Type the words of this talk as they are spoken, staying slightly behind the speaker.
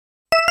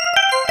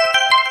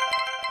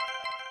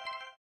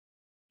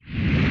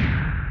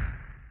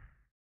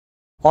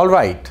All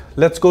right,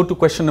 let's go to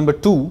question number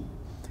 2.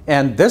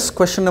 And this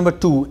question number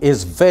 2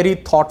 is very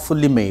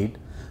thoughtfully made,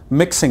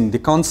 mixing the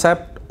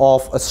concept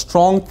of a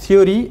strong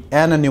theory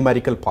and a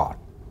numerical part.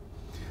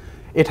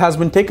 It has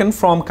been taken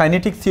from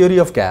kinetic theory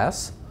of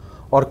gas.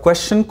 और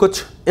question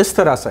कुछ इस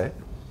तरह से,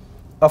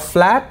 a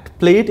flat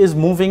plate is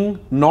moving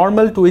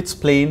normal to its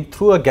plane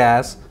through a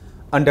gas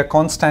under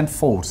constant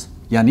force.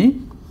 यानी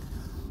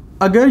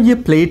अगर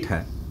ये plate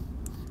है,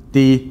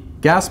 the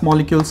gas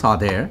molecules are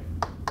there,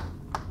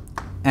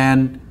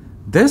 and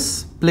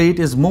this plate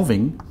is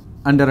moving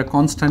under a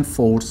constant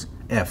force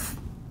F.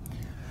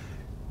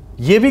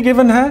 ये भी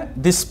given है,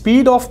 the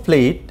speed of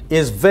plate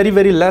is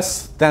very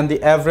less than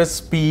the average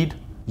speed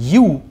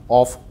U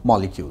of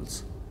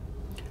molecules.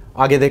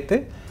 आगे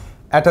देखते,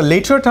 at a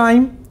later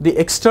time the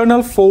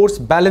external force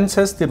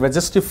balances the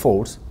resistive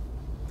force.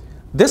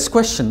 This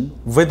question,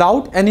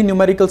 without any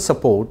numerical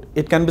support,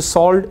 it can be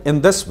solved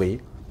in this way,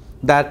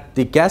 that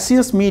the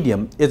gaseous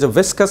medium is a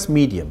viscous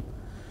medium,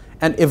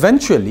 and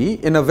eventually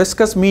in a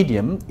viscous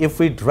medium, if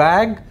we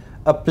drag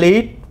a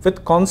plate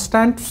with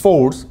constant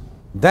force,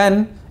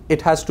 then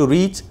it has to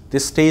reach the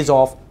stage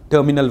of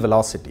terminal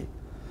velocity.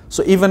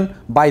 So even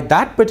by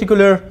that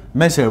particular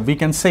measure, we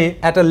can say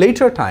at a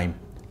later time,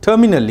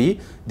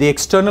 terminally, the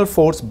external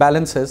force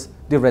balances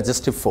the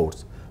resistive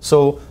force.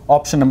 So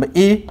option number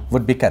A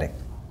would be correct.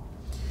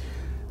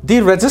 The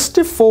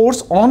resistive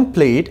force on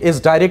plate is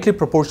directly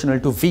proportional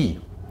to V.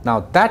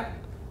 Now that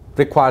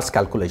requires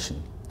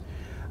calculation.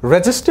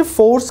 Resistive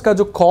force का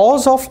जो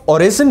cause of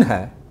origin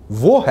है,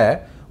 वो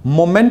है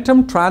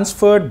momentum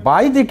transferred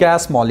by the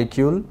gas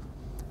molecule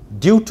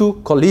due to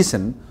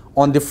collision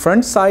on the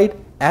front side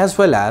as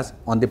well as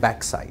on the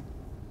back side.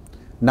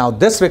 Now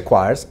this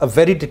requires a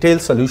very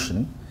detailed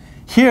solution.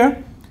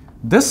 Here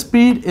this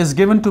speed is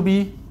given to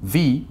be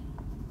V,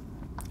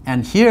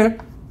 and here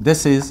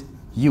this is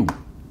U.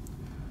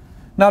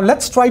 Now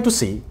let's try to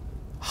see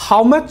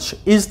how much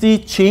is the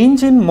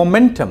change in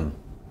momentum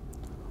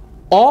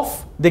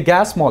of the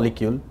gas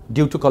molecule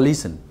due to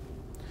collision.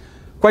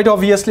 Quite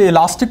obviously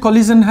elastic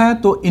collision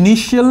है, तो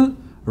initial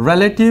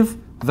relative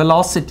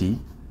velocity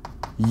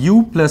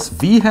U plus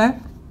V है,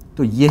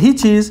 तो यही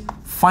चीज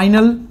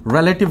final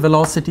relative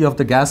velocity of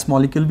the gas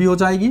molecule भी हो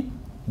जाएगी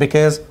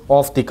because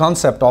of the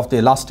concept of the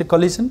elastic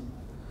collision.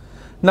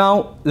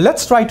 Now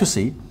let's try to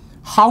see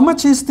how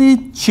much is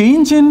the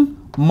change in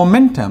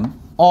momentum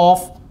of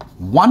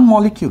one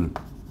molecule,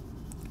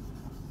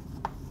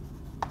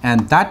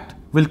 and that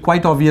will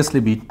quite obviously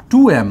be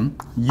 2m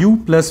U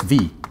plus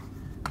V.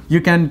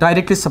 You can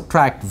directly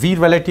subtract V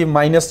relative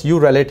minus U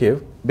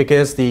relative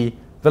because the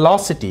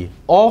velocity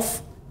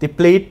of the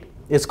plate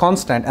is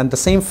constant and the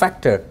same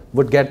factor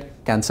would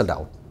get cancelled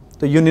out.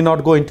 So you need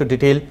not go into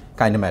detailed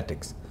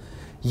kinematics.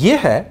 ये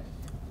है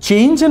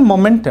change in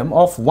momentum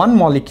of one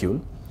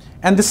molecule,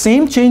 and the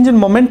same change in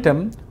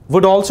momentum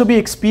would also be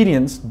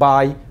experienced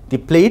by the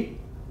plate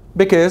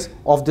because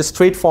of the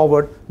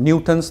straightforward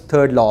Newton's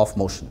third law of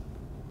motion.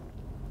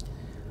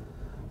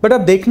 But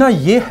अब देखना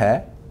ये है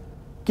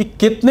कि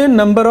कितने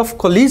number of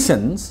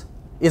collisions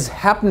is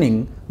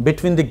happening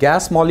between the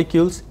gas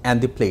molecules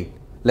and the plate.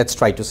 Let's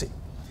try to see.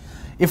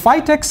 If I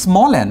take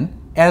small n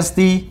as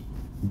the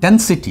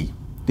density,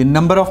 the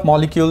number of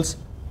molecules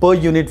per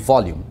unit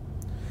volume,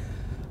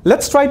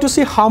 let's try to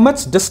see how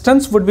much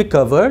distance would be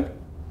covered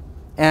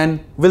and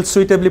we'll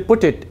suitably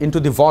put it into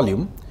the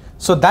volume.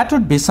 So that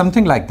would be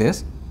something like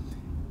this.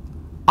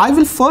 I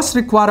will first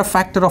require a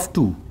factor of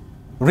 2.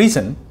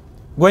 Reason,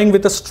 going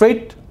with a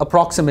straight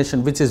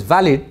approximation which is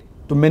valid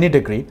to many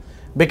degree,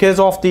 because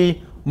of the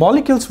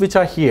molecules which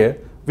are here,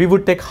 we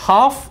would take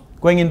half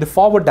going in the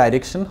forward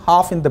direction,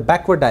 half in the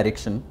backward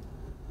direction.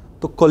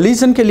 तो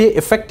collision के लिए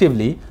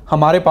effectively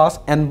हमारे पास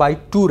n by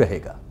 2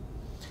 रहेगा.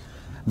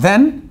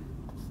 Then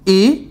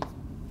A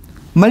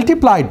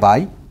multiplied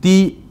by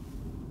the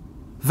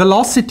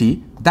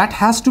velocity, that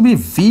has to be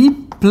V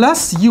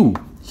plus U.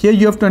 Here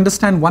you have to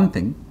understand one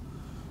thing.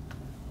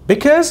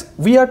 Because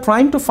we are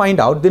trying to find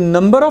out the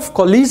number of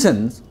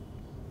collisions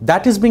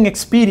that is being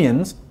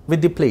experienced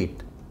with the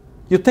plate.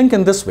 You think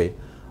in this way,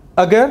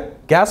 अगर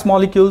gas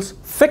molecules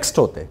fixed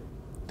होते,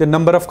 the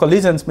number of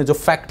collisions में जो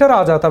factor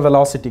आ जाता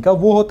velocity का,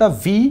 वो होता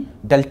V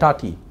delta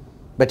T.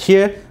 But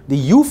here the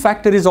U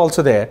factor is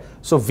also there,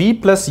 so V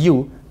plus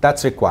U,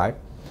 that's required.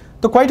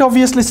 So quite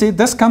obviously see,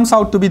 this comes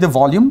out to be the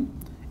volume,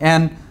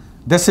 and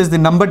this is the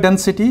number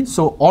density.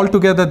 So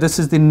altogether this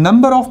is the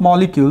number of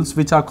molecules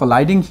which are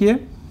colliding here,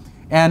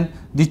 and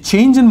the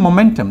change in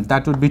momentum,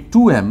 that would be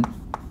 2m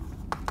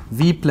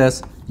V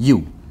plus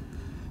U.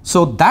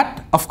 So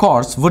that of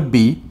course would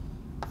be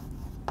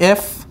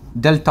F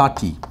delta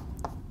T.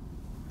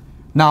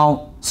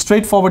 Now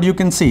straightforward you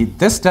can see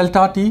this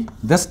delta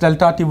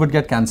T would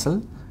get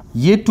cancelled.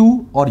 ये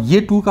 2 और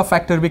ये 2 का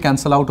factor भी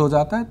cancel out हो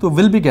जाता है, तो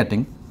we'll be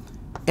getting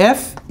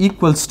F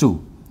equals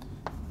to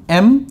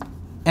M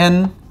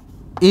N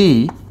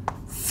A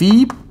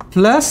V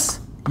plus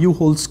U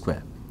whole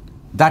square.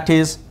 That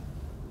is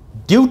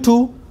due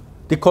to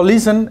the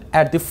collision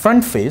at the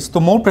front face, तो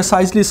more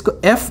precisely इसको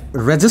F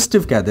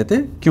resistive कह देते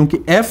क्योंकि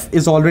F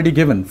is already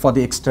given for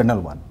the external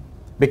one,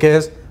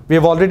 because we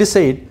have already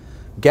said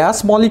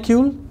gas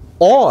molecule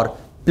और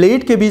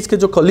plate के बीच के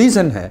जो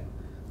collision है,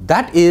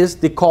 that is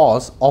the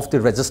cause of the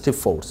resistive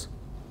force.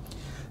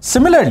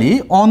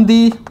 Similarly, on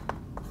the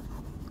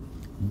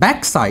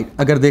back side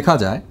अगर देखा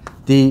जाए,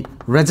 the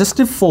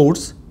resistive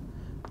force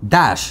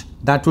dash,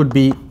 that would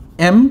be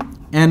M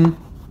N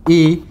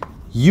A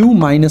U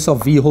minus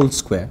of V whole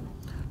square.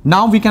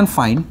 Now we can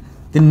find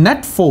the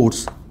net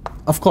force.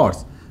 Of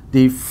course,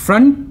 the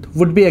front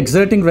would be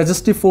exerting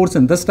resistive force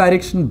in this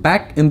direction,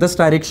 back in this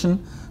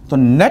direction. So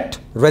net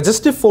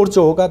resistive force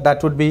जो होगा,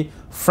 that would be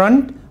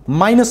front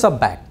minus of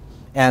back,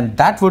 and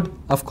that would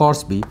of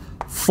course be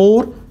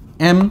 4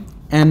 M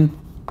N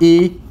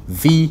A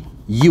V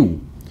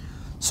U.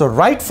 So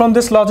right from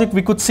this logic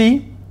we could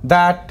see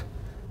that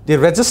the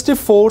resistive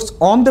force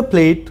on the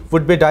plate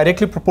would be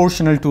directly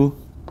proportional to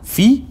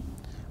V.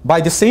 By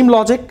the same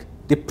logic,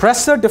 the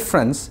pressure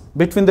difference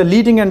between the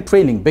leading and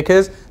trailing,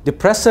 because the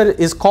pressure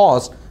is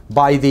caused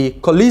by the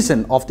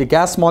collision of the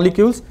gas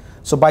molecules.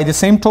 So by the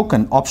same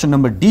token, option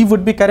number D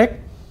would be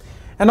correct.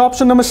 And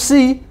option number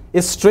C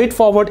is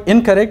straightforward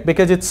incorrect,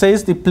 because it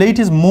says the plate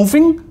is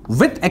moving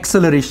with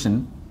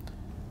acceleration.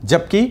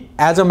 Jabki,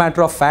 as a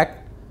matter of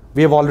fact,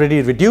 we have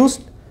already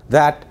reduced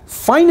that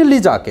finally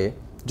जाके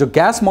जो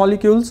gas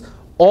molecules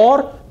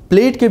और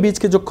plate के बीच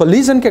के जो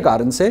collision के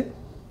कारण से,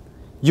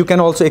 you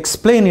can also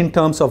explain in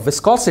terms of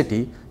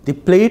viscosity, the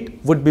plate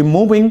would be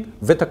moving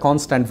with a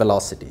constant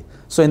velocity.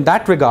 So in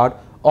that regard,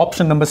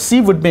 option number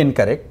C would be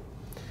incorrect.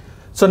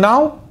 So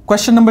now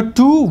question number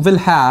 2 will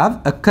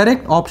have a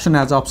correct option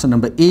as option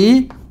number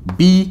A,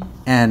 B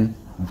and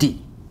D.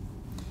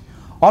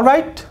 All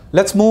right,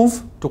 let's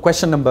move to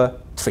question number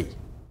 3.